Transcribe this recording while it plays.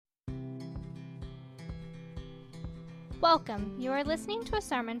Welcome. You are listening to a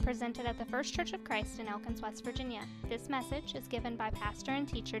sermon presented at the First Church of Christ in Elkins, West Virginia. This message is given by pastor and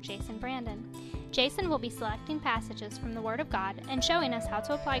teacher Jason Brandon. Jason will be selecting passages from the Word of God and showing us how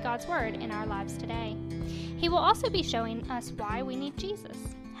to apply God's Word in our lives today. He will also be showing us why we need Jesus.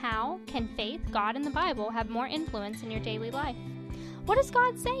 How can faith, God, and the Bible have more influence in your daily life? What is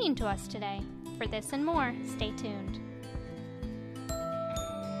God saying to us today? For this and more, stay tuned.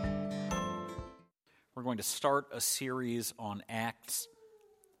 We're going to start a series on Acts.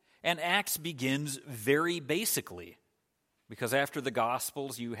 And Acts begins very basically, because after the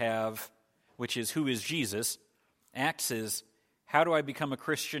Gospels you have, which is who is Jesus, Acts is how do I become a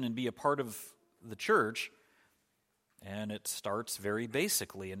Christian and be a part of the church? And it starts very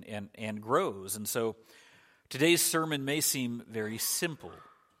basically and grows. And so today's sermon may seem very simple,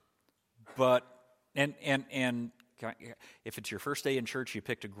 but if it's your first day in church, you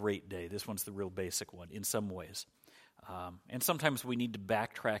picked a great day. This one's the real basic one in some ways. And sometimes we need to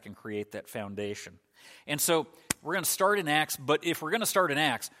backtrack and create that foundation. And so we're going to start in Acts, but if we're going to start in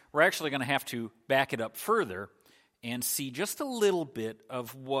Acts, we're actually going to have to back it up further and see just a little bit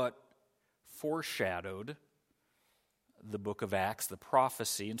of what foreshadowed the book of Acts, the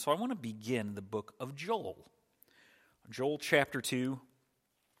prophecy. And so I want to begin the book of Joel. Joel chapter 2,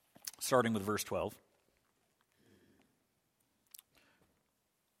 starting with verse 12.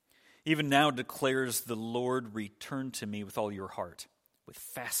 Even now declares the Lord, return to me with all your heart, with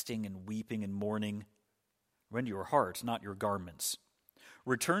fasting and weeping and mourning. Rend your heart, not your garments.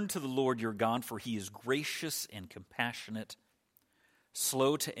 Return to the Lord your God, for he is gracious and compassionate,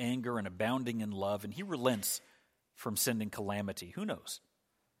 slow to anger and abounding in love, and he relents from sending calamity. Who knows?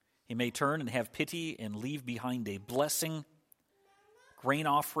 He may turn and have pity and leave behind a blessing, grain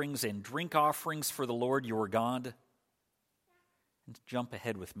offerings and drink offerings for the Lord your God. And jump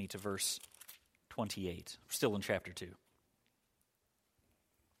ahead with me to verse 28, still in chapter 2.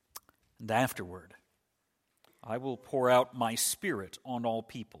 And afterward, I will pour out my spirit on all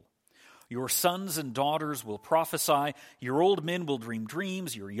people. Your sons and daughters will prophesy, your old men will dream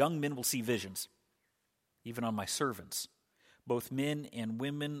dreams, your young men will see visions. Even on my servants, both men and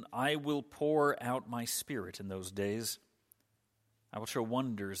women, I will pour out my spirit in those days. I will show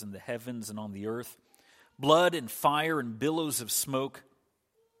wonders in the heavens and on the earth, blood and fire and billows of smoke.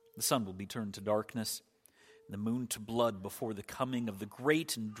 The sun will be turned to darkness, and the moon to blood before the coming of the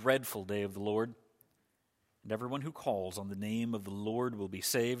great and dreadful day of the Lord. And everyone who calls on the name of the Lord will be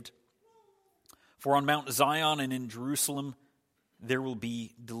saved. For on Mount Zion and in Jerusalem there will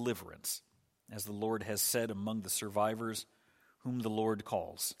be deliverance, as the Lord has said, among the survivors whom the Lord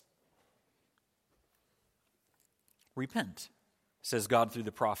calls. Repent, says God through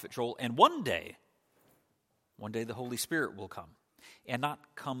the prophet Joel, and one day the Holy Spirit will come, and not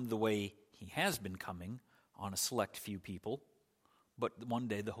come the way he has been coming on a select few people, but one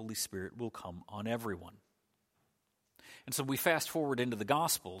day the Holy Spirit will come on everyone. And so we fast forward into the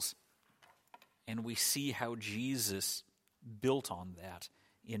Gospels, and we see how Jesus built on that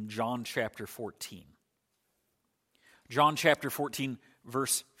in John chapter 14. John chapter 14,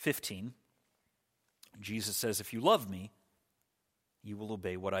 verse 15, Jesus says, if you love me, you will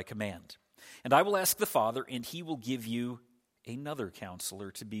obey what I command. And I will ask the Father, and he will give you another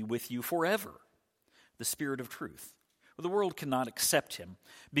counselor to be with you forever, the Spirit of truth. The world cannot accept him,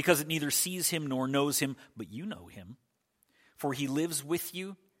 because it neither sees him nor knows him, but you know him. For he lives with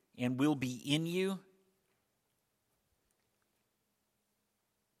you and will be in you.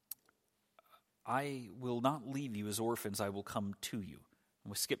 I will not leave you as orphans, I will come to you.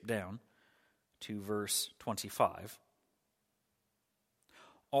 And we skip down to verse 25.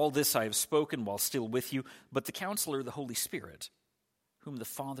 All this I have spoken while still with you, but the Counselor, the Holy Spirit, whom the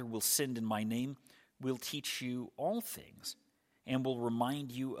Father will send in my name, will teach you all things, and will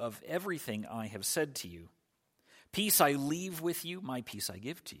remind you of everything I have said to you. Peace I leave with you, my peace I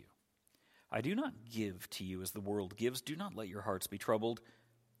give to you. I do not give to you as the world gives. Do not let your hearts be troubled,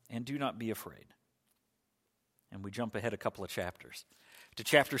 and do not be afraid. And we jump ahead a couple of chapters to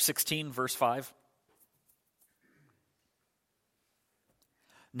chapter 16, verse 5.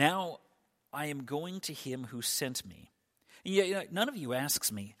 Now I am going to him who sent me. None of you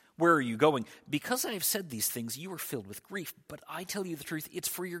asks me, where are you going? Because I have said these things, you are filled with grief. But I tell you the truth, it's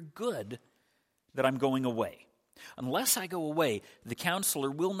for your good that I'm going away. Unless I go away, the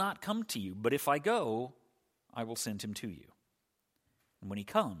counselor will not come to you. But if I go, I will send him to you. And when he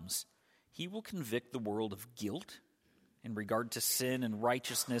comes, he will convict the world of guilt in regard to sin and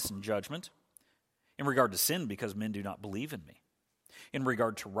righteousness and judgment. In regard to sin, because men do not believe in me. In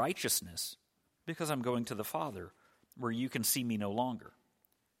regard to righteousness, because I'm going to the Father, where you can see me no longer.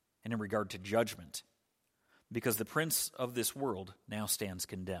 And in regard to judgment, because the prince of this world now stands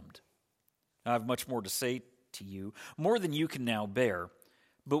condemned. I have much more to say to you, more than you can now bear.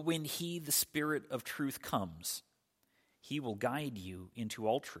 But when he, the Spirit of truth, comes, he will guide you into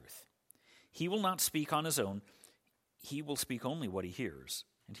all truth. He will not speak on his own. He will speak only what he hears,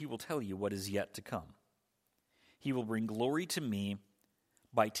 and he will tell you what is yet to come. He will bring glory to me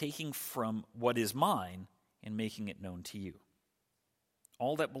by taking from what is mine and making it known to you.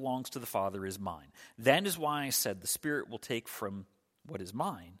 All that belongs to the Father is mine. That is why I said the Spirit will take from what is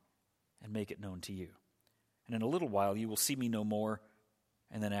mine and make it known to you. And in a little while you will see me no more,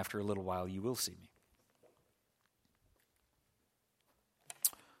 and then after a little while you will see me.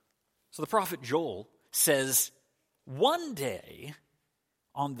 So the prophet Joel says, one day,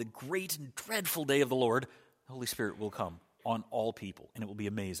 on the great and dreadful day of the Lord, the Holy Spirit will come on all people, and it will be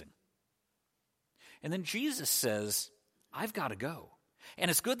amazing. And then Jesus says, I've got to go.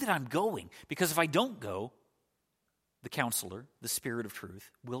 And it's good that I'm going, because if I don't go, the Counselor, the Spirit of truth,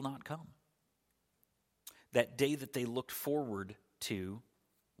 will not come. That day that they looked forward to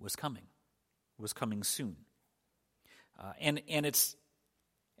was coming soon. And it's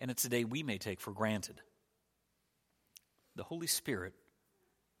a day we may take for granted. The Holy Spirit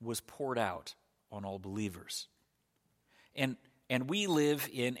was poured out on all believers. And we live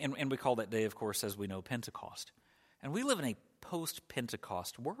in, and we call that day, of course, as we know, Pentecost. And we live in a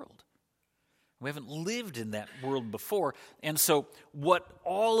post-Pentecost world. We haven't lived in that world before. And so what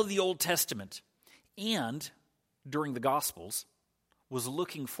all of the Old Testament and during the Gospels was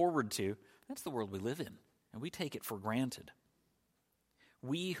looking forward to, that's the world we live in. And we take it for granted.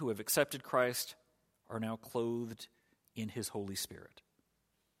 We who have accepted Christ are now clothed in his Holy Spirit.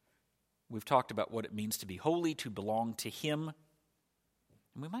 We've talked about what it means to be holy, to belong to him.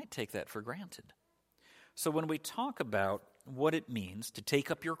 And we might take that for granted. So when we talk about what it means to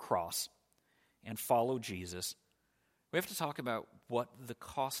take up your cross and follow Jesus, we have to talk about what the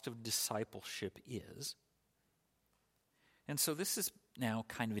cost of discipleship is. And so this is now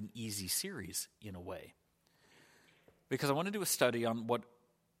kind of an easy series in a way, because I want to do a study on what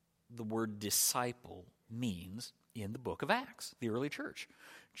the word disciple means in the book of Acts, the early church.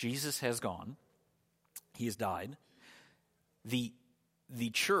 Jesus has gone. He has died. The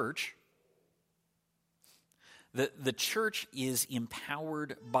church, the church is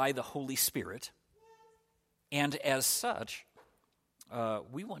empowered by the Holy Spirit, and as such,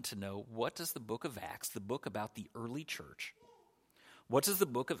 we want to know, what does the book of Acts, the book about the early church, what does the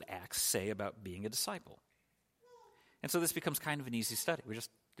book of Acts say about being a disciple? And so this becomes kind of an easy study. We just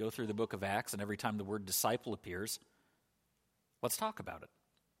go through the book of Acts, and every time the word disciple appears, let's talk about it.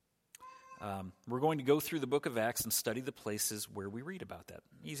 We're going to go through the book of Acts and study the places where we read about that.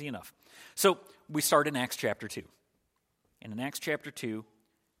 Easy enough. So we start in Acts chapter 2. And in Acts chapter 2,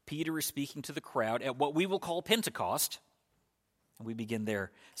 Peter is speaking to the crowd at what we will call Pentecost. And we begin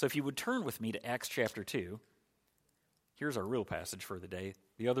there. So if you would turn with me to Acts chapter 2, here's our real passage for the day.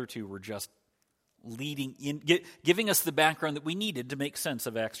 The other two were just leading in, giving us the background that we needed to make sense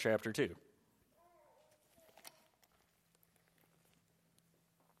of Acts chapter 2.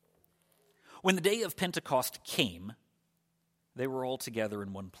 When the day of Pentecost came, they were all together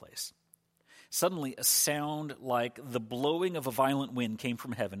in one place. Suddenly, a sound like the blowing of a violent wind came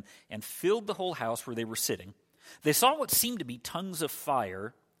from heaven and filled the whole house where they were sitting. They saw what seemed to be tongues of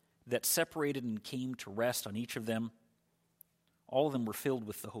fire that separated and came to rest on each of them. All of them were filled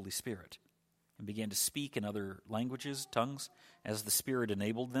with the Holy Spirit and began to speak in other languages, tongues, as the Spirit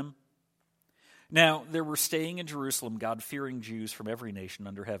enabled them. Now, there were staying in Jerusalem God-fearing Jews from every nation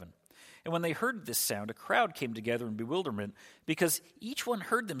under heaven. And when they heard this sound, a crowd came together in bewilderment, because each one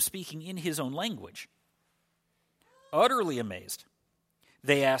heard them speaking in his own language. Utterly amazed,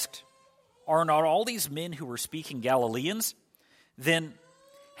 they asked, "Are not all these men who were speaking Galileans? Then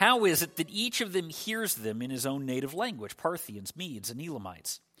how is it that each of them hears them in his own native language? Parthians, Medes, and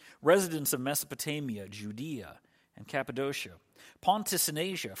Elamites, residents of Mesopotamia, Judea, and Cappadocia, Pontus and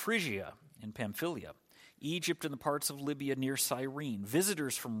Asia, Phrygia, and Pamphylia, Egypt and the parts of Libya near Cyrene,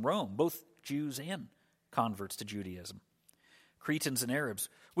 visitors from Rome, both Jews and converts to Judaism, Cretans and Arabs.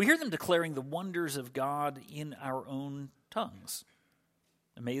 We hear them declaring the wonders of God in our own tongues."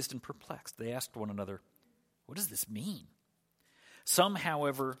 Amazed and perplexed, they asked one another, "What does this mean?" Some,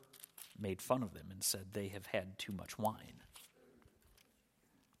 however, made fun of them and said they have had too much wine.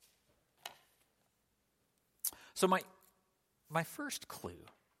 So my first clue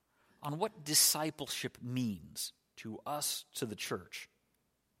on what discipleship means to us, to the church,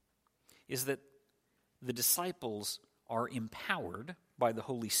 is that the disciples are empowered by the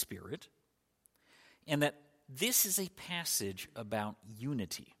Holy Spirit, and that this is a passage about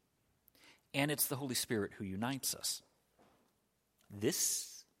unity. and it's the Holy Spirit who unites us.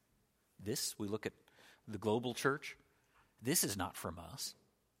 This, we look at the global church, this is not from us,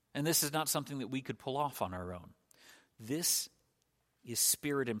 and this is not something that we could pull off on our own. This is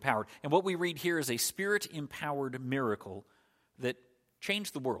Spirit-empowered. And what we read here is a Spirit-empowered miracle that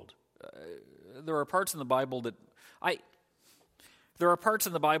changed the world. There are parts in the Bible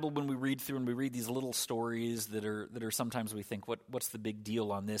when we read through and we read these little stories that are sometimes we think, what's the big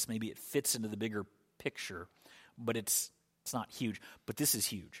deal on this? Maybe it fits into the bigger picture, but it's not huge. But this is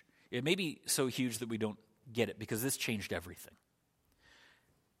huge. It may be so huge that we don't get it, because this changed everything.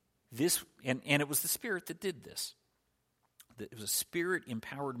 And it was the Spirit that did this. It was a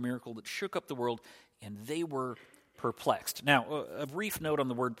Spirit-empowered miracle that shook up the world, and they were perplexed. Now, a brief note on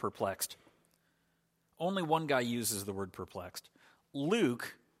the word perplexed. Only one guy uses the word perplexed.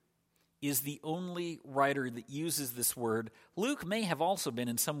 Luke is the only writer that uses this word. Luke may have also been,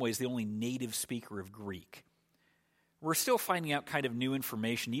 in some ways, the only native speaker of Greek. We're still finding out kind of new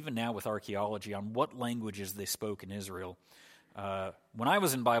information, even now with archaeology, on what languages they spoke in Israel. When I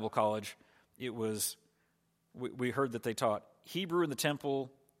was in Bible college, we heard that they taught Hebrew in the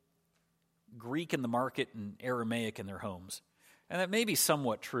temple, Greek in the market, and Aramaic in their homes. And that may be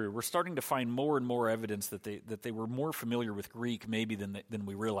somewhat true. We're starting to find more and more evidence that they were more familiar with Greek maybe than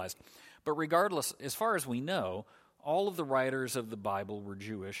we realized. But regardless, as far as we know, all of the writers of the Bible were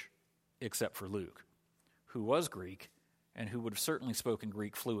Jewish, except for Luke, who was Greek and who would have certainly spoken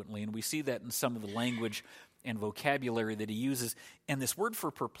Greek fluently. And we see that in some of the language and vocabulary that he uses. And this word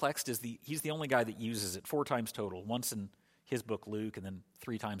for perplexed he's the only guy that uses it 4 times total, once in his book Luke and then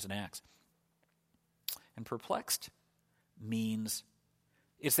 3 times in Acts. And perplexed means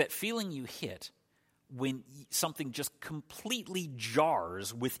it's that feeling you hit when something just completely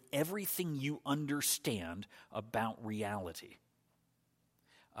jars with everything you understand about reality.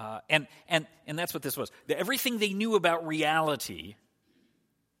 And that's what this was. Everything they knew about reality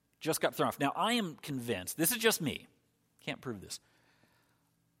just got thrown off. Now, I am convinced, this is just me, can't prove this.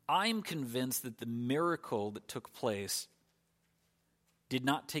 I'm convinced that the miracle that took place did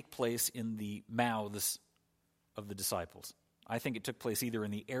not take place in the mouths of the disciples. I think it took place either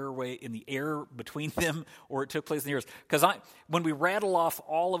in the air between them, or it took place in the ears. Because when we rattle off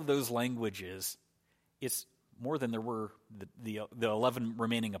all of those languages, it's more than there were the 11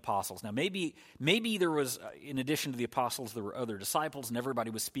 remaining apostles. Now, maybe there was, in addition to the apostles, there were other disciples, and everybody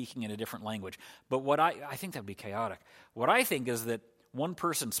was speaking in a different language. But what I think that would be chaotic. What I think is that one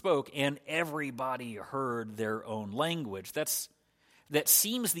person spoke, and everybody heard their own language. That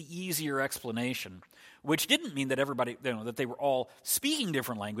seems the easier explanation, which didn't mean that everybody, that they were all speaking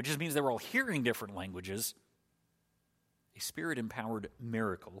different languages. It means they were all hearing different languages. A Spirit-empowered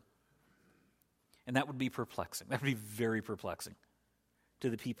miracle. And that would be perplexing. That would be very perplexing to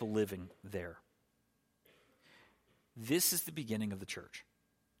the people living there. This is the beginning of the church.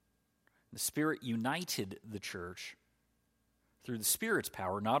 The Spirit united the church through the Spirit's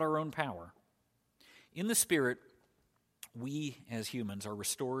power, not our own power. In the Spirit, we as humans are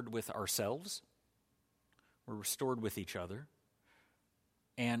restored with ourselves. We're restored with each other.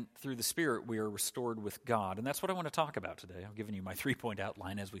 And through the Spirit, we are restored with God. And that's what I want to talk about today. I've given you my 3-point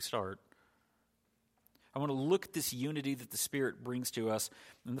outline as we start. I want to look at this unity that the Spirit brings to us.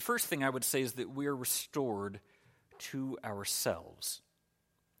 And the first thing I would say is that we are restored to ourselves.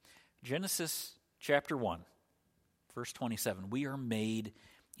 Genesis chapter 1, verse 27. We are made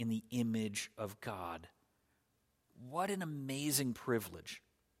in the image of God. What an amazing privilege.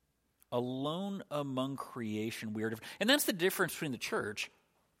 Alone among creation, we are different. And that's the difference between the church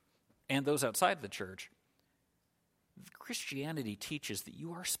and those outside of the church. Christianity teaches that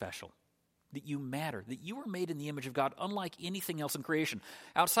you are special, that you matter, that you are made in the image of God, unlike anything else in creation.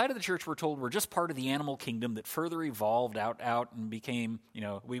 Outside of the church, we're told we're just part of the animal kingdom that further evolved out and became,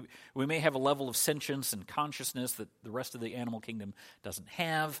 we may have a level of sentience and consciousness that the rest of the animal kingdom doesn't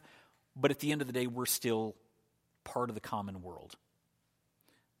have, but at the end of the day, we're still part of the common world.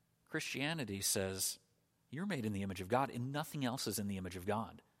 Christianity says you're made in the image of God and nothing else is in the image of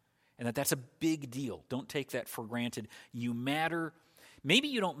God. And that's a big deal. Don't take that for granted. You matter. Maybe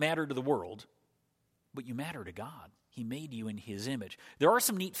you don't matter to the world, but you matter to God. He made you in His image. There are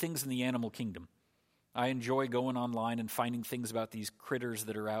some neat things in the animal kingdom. I enjoy going online and finding things about these critters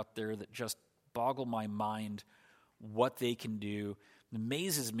that are out there that just boggle my mind, what they can do. It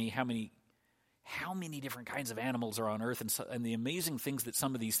amazes me how many different kinds of animals are on Earth and the amazing things that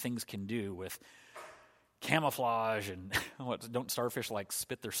some of these things can do with camouflage and don't starfish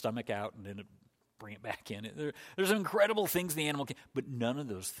spit their stomach out and then bring it back in. There's incredible things in the animal kingdom, but none of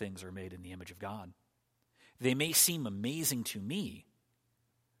those things are made in the image of God. They may seem amazing to me,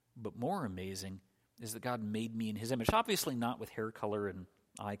 But more amazing is that God made me in his image. Obviously not with hair color and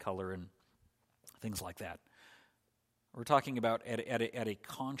eye color and things like that. We're talking about at a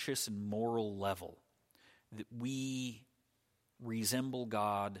conscious and moral level, that we resemble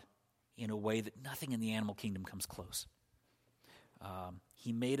God in a way that nothing in the animal kingdom comes close.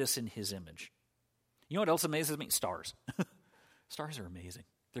 He made us in his image. You know what else amazes me? Stars. Stars are amazing.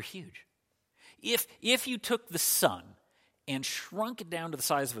 They're huge. If you took the sun and shrunk it down to the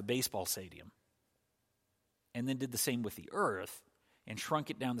size of a baseball stadium, and then did the same with the earth, and shrunk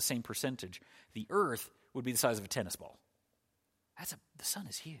it down the same percentage, the earth would be the size of a tennis ball. The sun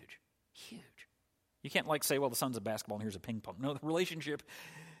is huge. Huge. You can't say, well, the sun's a basketball and here's a ping pong. No, the relationship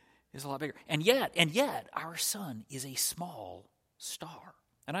is a lot bigger. And yet, our sun is a small star.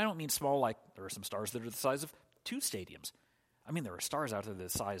 And I don't mean small like there are some stars that are the size of 2 stadiums. I mean, there are stars out there the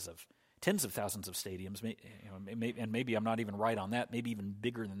size of tens of thousands of stadiums, and maybe I'm not even right on that, maybe even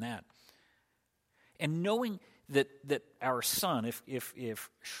bigger than that. And knowing that our sun, if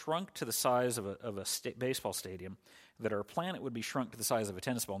shrunk to the size of a baseball stadium, that our planet would be shrunk to the size of a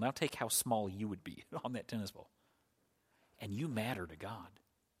tennis ball. Now take how small you would be on that tennis ball. And you matter to God.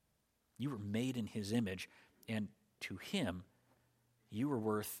 You were made in his image, and to him, you were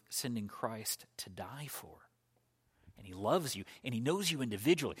worth sending Christ to die for. And he loves you, and he knows you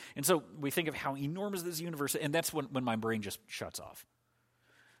individually. And so we think of how enormous this universe is, and that's when my brain just shuts off.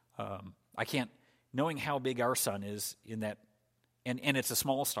 I can't, knowing how big our sun is in that, and it's a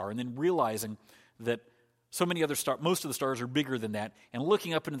small star, and then realizing that so many other stars, most of the stars are bigger than that, and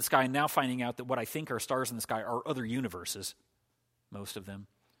looking up into the sky and now finding out that what I think are stars in the sky are other universes, most of them,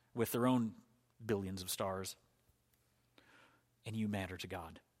 with their own billions of stars. And you matter to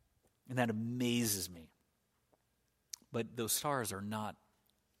God. And that amazes me. But those stars are not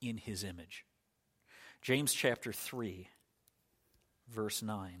in his image. James chapter 3, verse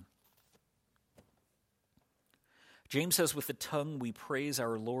 9. James says, with the tongue we praise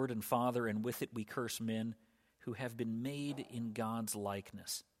our Lord and Father, and with it we curse men who have been made in God's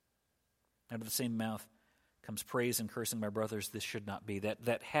likeness. Out of the same mouth comes praise and cursing. My brothers, this should not be.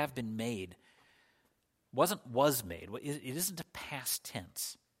 That have been made was made. It isn't a past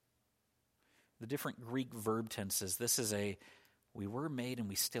tense. The different Greek verb tenses, this is we were made and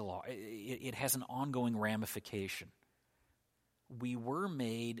we still are. It has an ongoing ramification. We were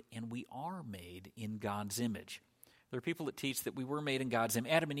made and we are made in God's image. There are people that teach that we were made in God's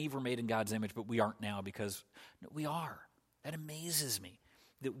image. Adam and Eve were made in God's image, but we aren't now because we are. That amazes me,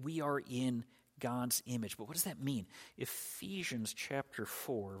 that we are in God's image. But what does that mean? Ephesians chapter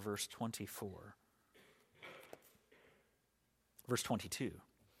 4, verse 24. Verse 22.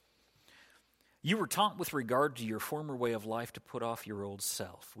 You were taught with regard to your former way of life to put off your old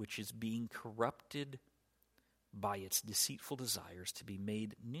self, which is being corrupted by its deceitful desires, to be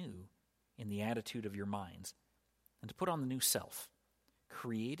made new in the attitude of your minds, and to put on the new self,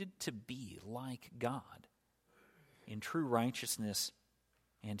 created to be like God in true righteousness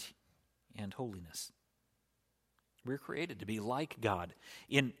and holiness. We're created to be like God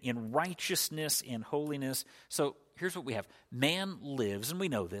in righteousness and holiness. So here's what we have. Man lives, and we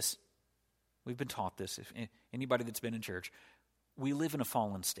know this. We've been taught this. If anybody that's been in church, we live in a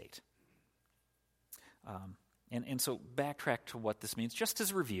fallen state. And so backtrack to what this means. Just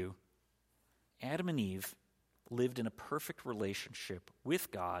as a review, Adam and Eve lived in a perfect relationship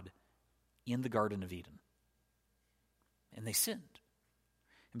with God in the Garden of Eden. And they sinned.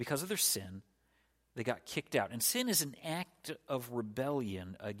 And because of their sin, they got kicked out. And sin is an act of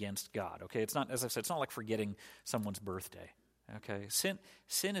rebellion against God. Okay, it's not, as I've said, it's not like forgetting someone's birthday. Okay, sin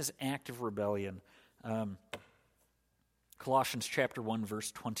is active rebellion. Colossians chapter 1,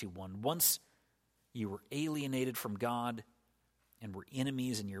 verse 21. Once you were alienated from God and were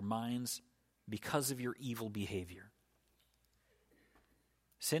enemies in your minds because of your evil behavior.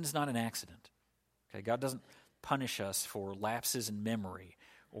 Sin is not an accident. Okay, God doesn't punish us for lapses in memory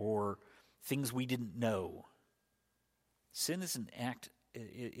or things we didn't know. Sin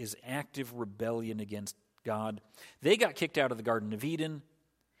is active rebellion against God. They got kicked out of the Garden of Eden.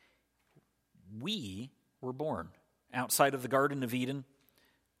 We were born outside of the Garden of Eden.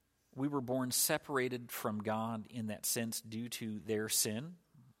 We were born separated from God in that sense due to their sin.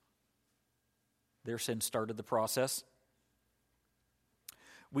 Their sin started the process.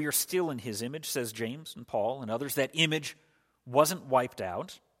 We are still in his image, says James and Paul and others. That image wasn't wiped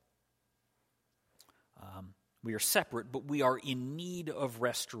out. We are separate, but we are in need of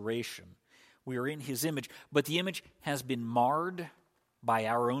restoration. We are in his image, but the image has been marred by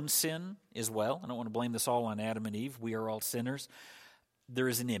our own sin as well. I don't want to blame this all on Adam and Eve. We are all sinners. There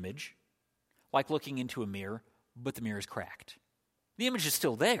is an image, like looking into a mirror, but the mirror is cracked. The image is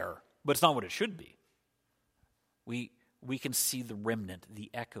still there, but it's not what it should be. We can see the remnant,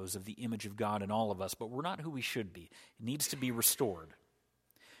 the echoes of the image of God in all of us, but we're not who we should be. It needs to be restored.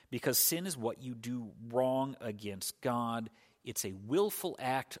 Because sin is what you do wrong against God. It's a willful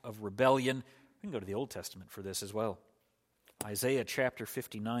act of rebellion. We can go to the Old Testament for this as well. Isaiah chapter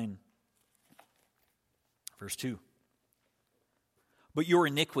 59, verse 2. But your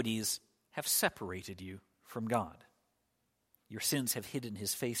iniquities have separated you from God. Your sins have hidden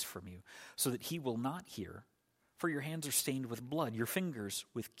his face from you, so that he will not hear. For your hands are stained with blood, your fingers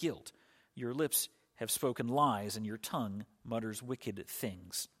with guilt. Your lips have spoken lies, and your tongue mutters wicked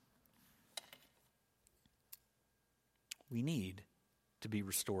things. We need to be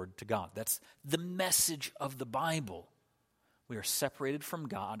restored to God. That's the message of the Bible. We are separated from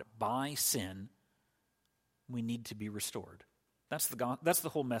God by sin. We need to be restored. That's the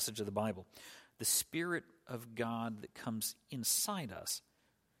whole message of the Bible. The Spirit of God that comes inside us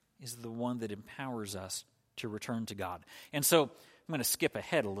is the one that empowers us to return to God. And so I'm going to skip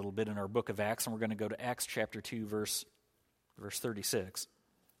ahead a little bit in our book of Acts, and we're going to go to Acts chapter 2, verse 36.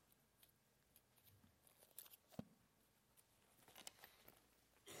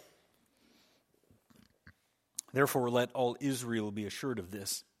 Therefore, let all Israel be assured of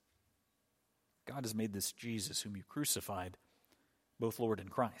this. God has made this Jesus, whom you crucified, both Lord and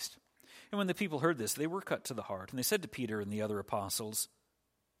Christ. And when the people heard this, they were cut to the heart, and they said to Peter and the other apostles,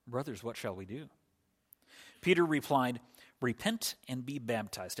 Brothers, what shall we do? Peter replied, Repent and be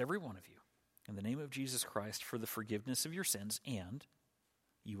baptized, every one of you, in the name of Jesus Christ for the forgiveness of your sins, and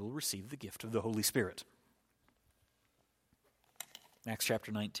you will receive the gift of the Holy Spirit. Acts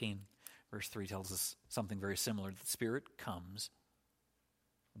chapter 19, verse 3 tells us something very similar. The Spirit comes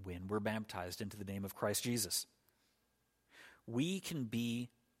when we're baptized into the name of Christ Jesus. We can be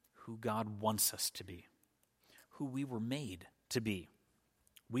who God wants us to be, who we were made to be.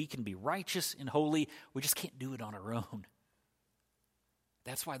 We can be righteous and holy. We just can't do it on our own.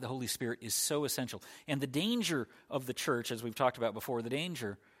 That's why the Holy Spirit is so essential. And the danger of the church, as we've talked about before, the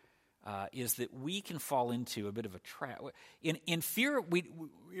danger is that we can fall into a bit of a trap. In fear, we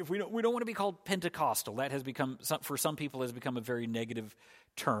don't want to be called Pentecostal. That has become, for some people, has become a very negative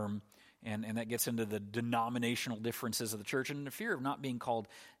term, and that gets into the denominational differences of the church. And in the fear of not being called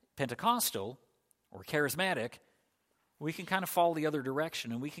Pentecostal or charismatic, we can kind of fall the other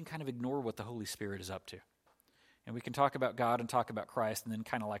direction, and we can kind of ignore what the Holy Spirit is up to. And we can talk about God and talk about Christ, and then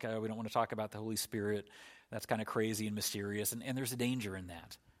kind of like, we don't want to talk about the Holy Spirit. That's kind of crazy and mysterious, and there's a danger in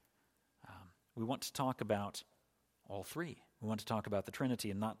that. We want to talk about all three. We want to talk about the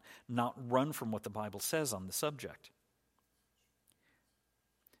Trinity and not run from what the Bible says on the subject.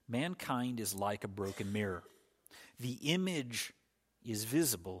 Mankind is like a broken mirror. The image is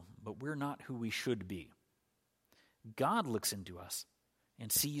visible, but we're not who we should be. God looks into us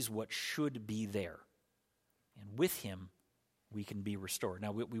and sees what should be there. And with him, we can be restored.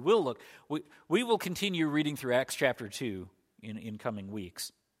 Now, we will continue reading through Acts chapter 2 in coming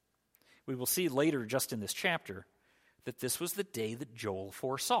weeks. We will see later, just in this chapter, that this was the day that Joel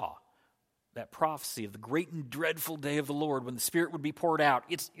foresaw. That prophecy of the great and dreadful day of the Lord when the Spirit would be poured out.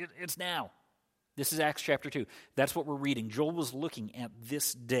 It's now. This is Acts chapter 2. That's what we're reading. Joel was looking at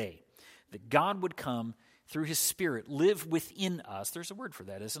this day, that God would come through his Spirit, live within us. There's a word for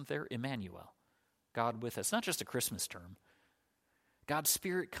that, isn't there? Emmanuel. God with us. Not just a Christmas term. God's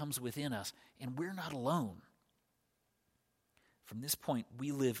Spirit comes within us, and we're not alone. From this point,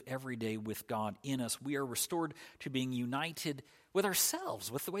 we live every day with God in us. We are restored to being united with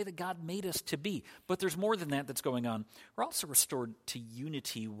ourselves, with the way that God made us to be. But there's more than that that's going on. We're also restored to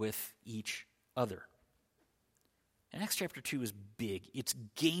unity with each other. And Acts chapter 2 is big. It's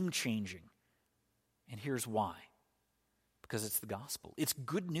game-changing. And here's why. Because it's the gospel. It's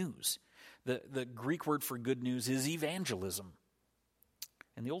good news. The Greek word for good news is evangelism.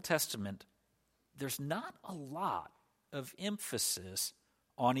 In the Old Testament, there's not a lot of emphasis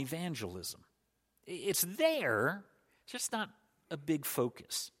on evangelism. It's there, it's just not a big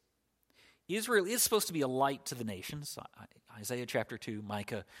focus. Israel is supposed to be a light to the nations. Isaiah chapter 2,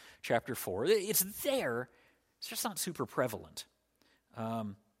 Micah chapter 4. It's there, it's just not super prevalent.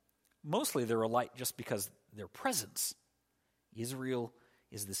 Mostly they're a light just because their presence. Israel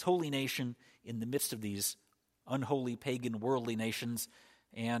is this holy nation in the midst of these unholy, pagan, worldly nations,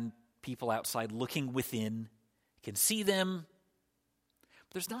 and people outside looking within can see them.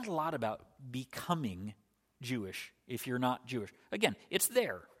 But there's not a lot about becoming Jewish if you're not Jewish. Again, it's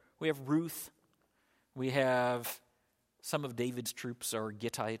there. We have Ruth. We have some of David's troops are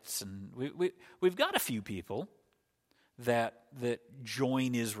Gittites, and we've got a few people that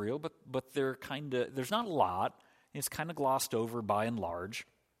join Israel, but they're there's not a lot. It's kind of glossed over by and large.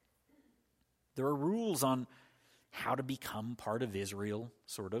 There are rules on how to become part of Israel,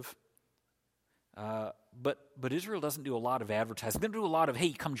 sort of. But Israel doesn't do a lot of advertising. They don't do a lot of,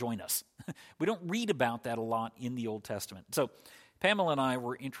 hey, come join us. We don't read about that a lot in the Old Testament. So Pamela and I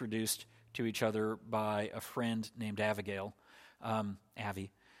were introduced to each other by a friend named Abigail,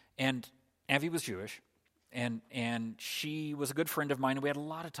 Avi. And Avi was Jewish, and she was a good friend of mine, and we had a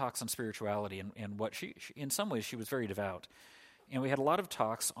lot of talks on spirituality and what she in some ways, she was very devout. And we had a lot of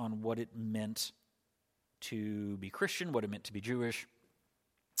talks on what it meant to be Christian, what it meant to be Jewish.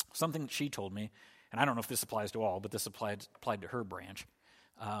 Something that she told me, and I don't know if this applies to all, but this applied to her branch.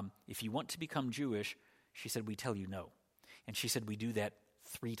 If you want to become Jewish, she said, we tell you no. And she said, we do that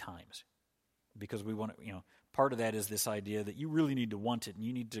 3 times. Because we want to, part of that is this idea that you really need to want it, and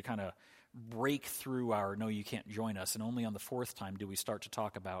you need to kind of break through our, no, you can't join us. And only on the 4th time do we start to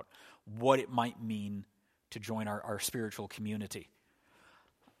talk about what it might mean to join our spiritual community.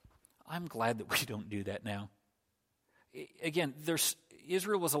 I'm glad that we don't do that now. Again,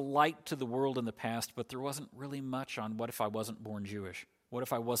 Israel was a light to the world in the past, but there wasn't really much on what if I wasn't born Jewish? What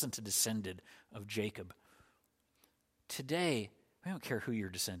if I wasn't a descendant of Jacob? Today, I don't care who you're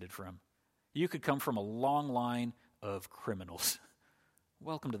descended from. You could come from a long line of criminals.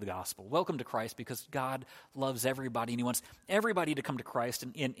 Welcome to the gospel. Welcome to Christ, because God loves everybody and he wants everybody to come to Christ,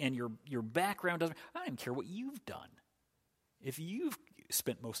 and your background doesn't, I don't care what you've done. If you've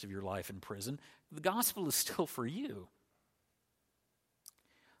spent most of your life in prison, the gospel is still for you.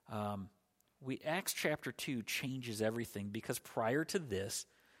 Acts chapter 2 changes everything, because prior to this,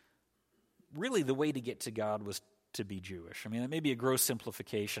 really the way to get to God was to be Jewish. I mean, it may be a gross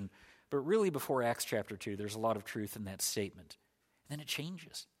simplification, but really before Acts chapter 2, there's a lot of truth in that statement. And then it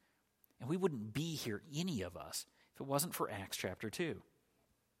changes. And we wouldn't be here, any of us, if it wasn't for Acts chapter 2.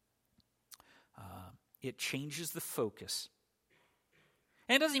 It changes the focus.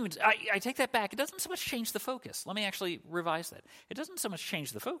 And it doesn't even, I take that back, it doesn't so much change the focus. Let me actually revise that. It doesn't so much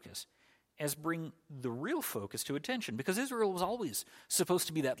change the focus as bring the real focus to attention, because Israel was always supposed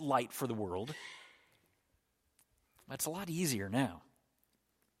to be that light for the world. That's a lot easier now.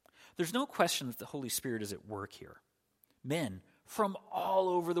 There's no question that the Holy Spirit is at work here. Men from all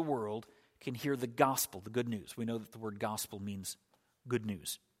over the world can hear the gospel, the good news. We know that the word gospel means good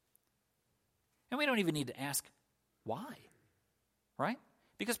news. And we don't even need to ask why, right?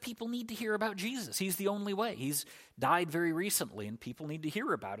 Because people need to hear about Jesus. He's the only way. He's died very recently, and people need to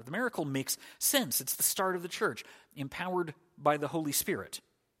hear about it. The miracle makes sense. It's the start of the church, empowered by the Holy Spirit.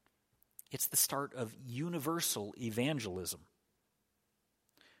 It's the start of universal evangelism.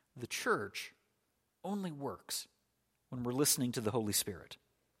 The church only works when we're listening to the Holy Spirit.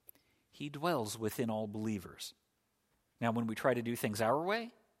 He dwells within all believers. Now, when we try to do things our way,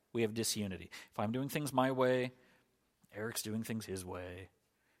 we have disunity. If I'm doing things my way, Eric's doing things his way,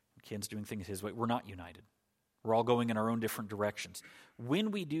 Ken's doing things his way, we're not united. We're all going in our own different directions. When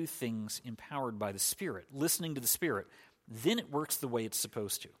we do things empowered by the Spirit, listening to the Spirit, then it works the way it's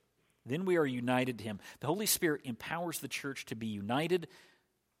supposed to. Then we are united to Him. The Holy Spirit empowers the church to be united.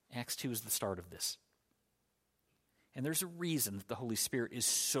 Acts 2 is the start of this. And there's a reason that the Holy Spirit is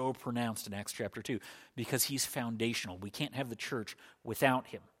so pronounced in Acts chapter 2, because He's foundational. We can't have the church without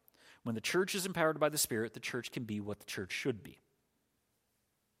Him. When the church is empowered by the Spirit, the church can be what the church should be.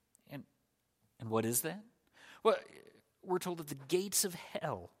 And what is that? Well, we're told that the gates of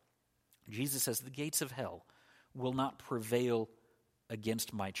hell, Jesus says, the gates of hell will not prevail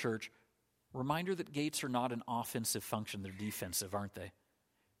against my church. Reminder that gates are not an offensive function, they're defensive, aren't they?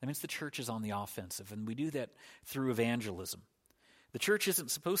 That means the church is on the offensive, and we do that through evangelism. The church isn't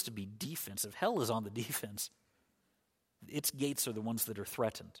supposed to be defensive. Hell is on the defense. Its gates are the ones that are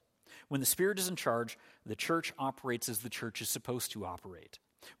threatened. When the Spirit is in charge, the church operates as the church is supposed to operate.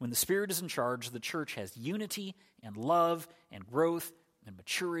 When the Spirit is in charge, the church has unity and love and growth and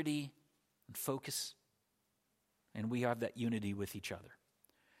maturity and focus. And we have that unity with each other.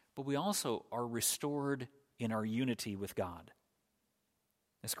 But we also are restored in our unity with God.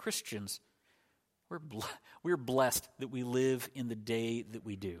 As Christians, we're blessed that we live in the day that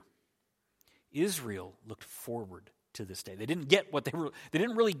we do. Israel looked forward to this day. They didn't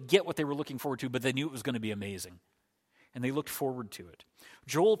really get what they were looking forward to, but they knew it was going to be amazing. And they looked forward to it.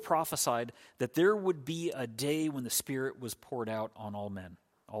 Joel prophesied that there would be a day when the Spirit was poured out on all men,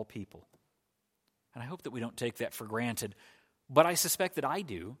 all people. And I hope that we don't take that for granted, but I suspect that I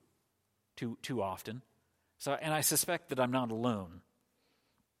do too often. And I suspect that I'm not alone.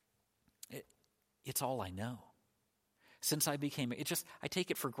 It's all I know. Since I became, I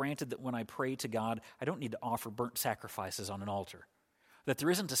take it for granted that when I pray to God, I don't need to offer burnt sacrifices on an altar. That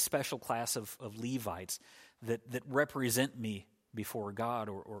there isn't a special class of Levites that represent me before God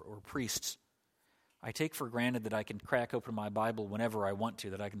or priests. I take for granted that I can crack open my Bible whenever I want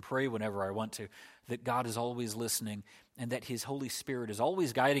to, that I can pray whenever I want to, that God is always listening, and that His Holy Spirit is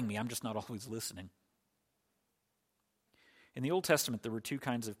always guiding me. I'm just not always listening. In the Old Testament, there were two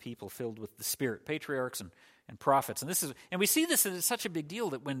kinds of people filled with the Spirit, patriarchs and prophets. And we see this as such a big deal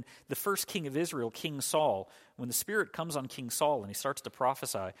that when the first king of Israel, King Saul, when the Spirit comes on King Saul and he starts to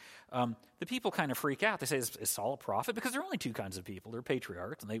prophesy, the people kind of freak out. They say, is Saul a prophet? Because there are only two kinds of people. They're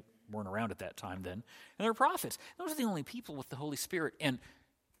patriarchs, and they weren't around at that time then, and they're prophets. Those are the only people with the Holy Spirit. And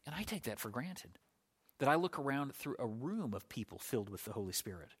I take that for granted, that I look around through a room of people filled with the Holy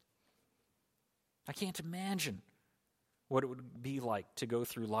Spirit. I can't imagine what it would be like to go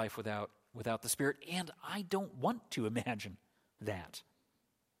through life without the Spirit, and I don't want to imagine that.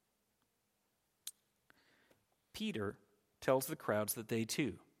 Peter tells the crowds that they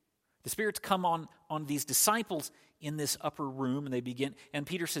too. The Spirit's come on these disciples in this upper room, and they begin, and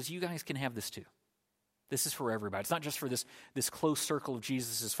Peter says, you guys can have this too. This is for everybody. It's not just for this close circle of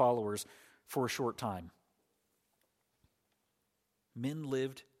Jesus' followers for a short time. Men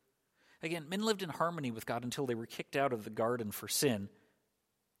lived in harmony with God until they were kicked out of the garden for sin.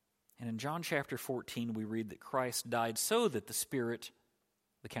 And in John chapter 14, we read that Christ died so that the Spirit,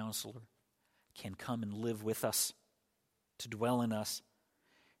 the Counselor, can come and live with us, to dwell in us.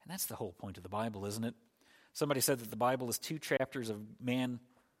 And that's the whole point of the Bible, isn't it? Somebody said that the Bible is 2 chapters of man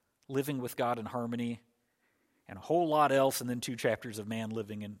living with God in harmony, and a whole lot else, and then 2 chapters of man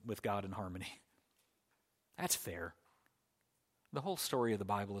living with God in harmony. That's fair. The whole story of the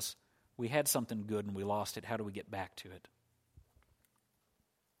Bible is, we had something good and we lost it. How do we get back to it?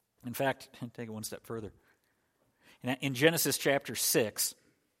 In fact, take it one step further. In Genesis chapter 6,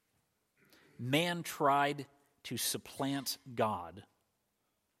 man tried to supplant God,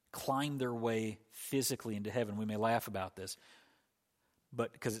 climb their way physically into heaven. We may laugh about this,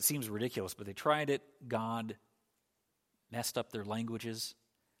 but because it seems ridiculous, but they tried it. God messed up their languages,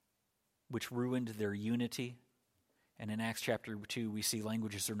 which ruined their unity. And in Acts chapter 2, we see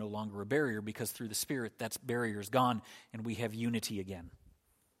languages are no longer a barrier because through the Spirit, that barrier is gone and we have unity again.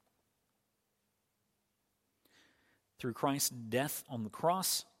 Through Christ's death on the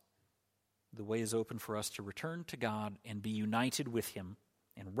cross, the way is open for us to return to God and be united with Him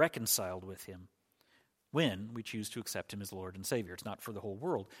and reconciled with Him when we choose to accept Him as Lord and Savior. It's not for the whole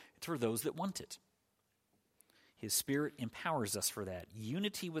world. It's for those that want it. His Spirit empowers us for that.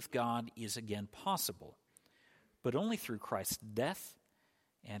 Unity with God is again possible, but only through Christ's death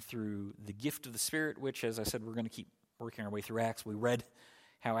and through the gift of the Spirit, which, as I said, we're going to keep working our way through Acts. We read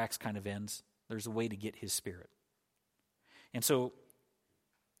how Acts kind of ends. There's a way to get His Spirit. And so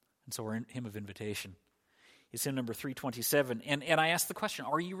our hymn of invitation is hymn number 327. And I ask the question,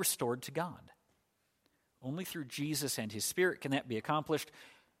 are you restored to God? Only through Jesus and His Spirit can that be accomplished.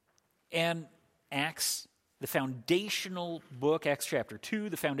 And Acts, the foundational book, Acts chapter 2,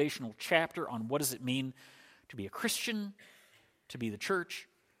 the foundational chapter on what does it mean to be a Christian, to be the church.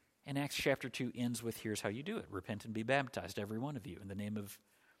 And Acts chapter 2 ends with, here's how you do it. Repent and be baptized, every one of you, in the name of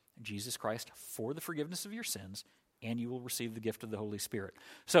Jesus Christ for the forgiveness of your sins, and you will receive the gift of the Holy Spirit.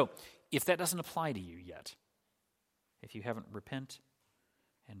 So, if that doesn't apply to you yet, if you haven't repent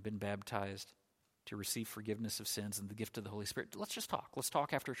and been baptized to receive forgiveness of sins and the gift of the Holy Spirit, let's just talk. Let's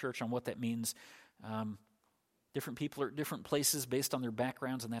talk after church on what that means. Different people are at different places based on their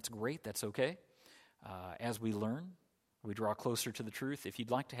backgrounds, and that's great. That's okay. As we learn, we draw closer to the truth. If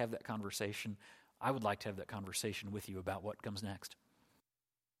you'd like to have that conversation, I would like to have that conversation with you about what comes next.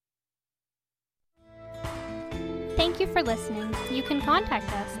 Thank you for listening. You can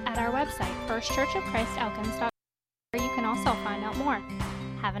contact us at our website, firstchurchofchristelkins.org, where you can also find out more.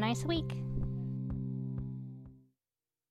 Have a nice week.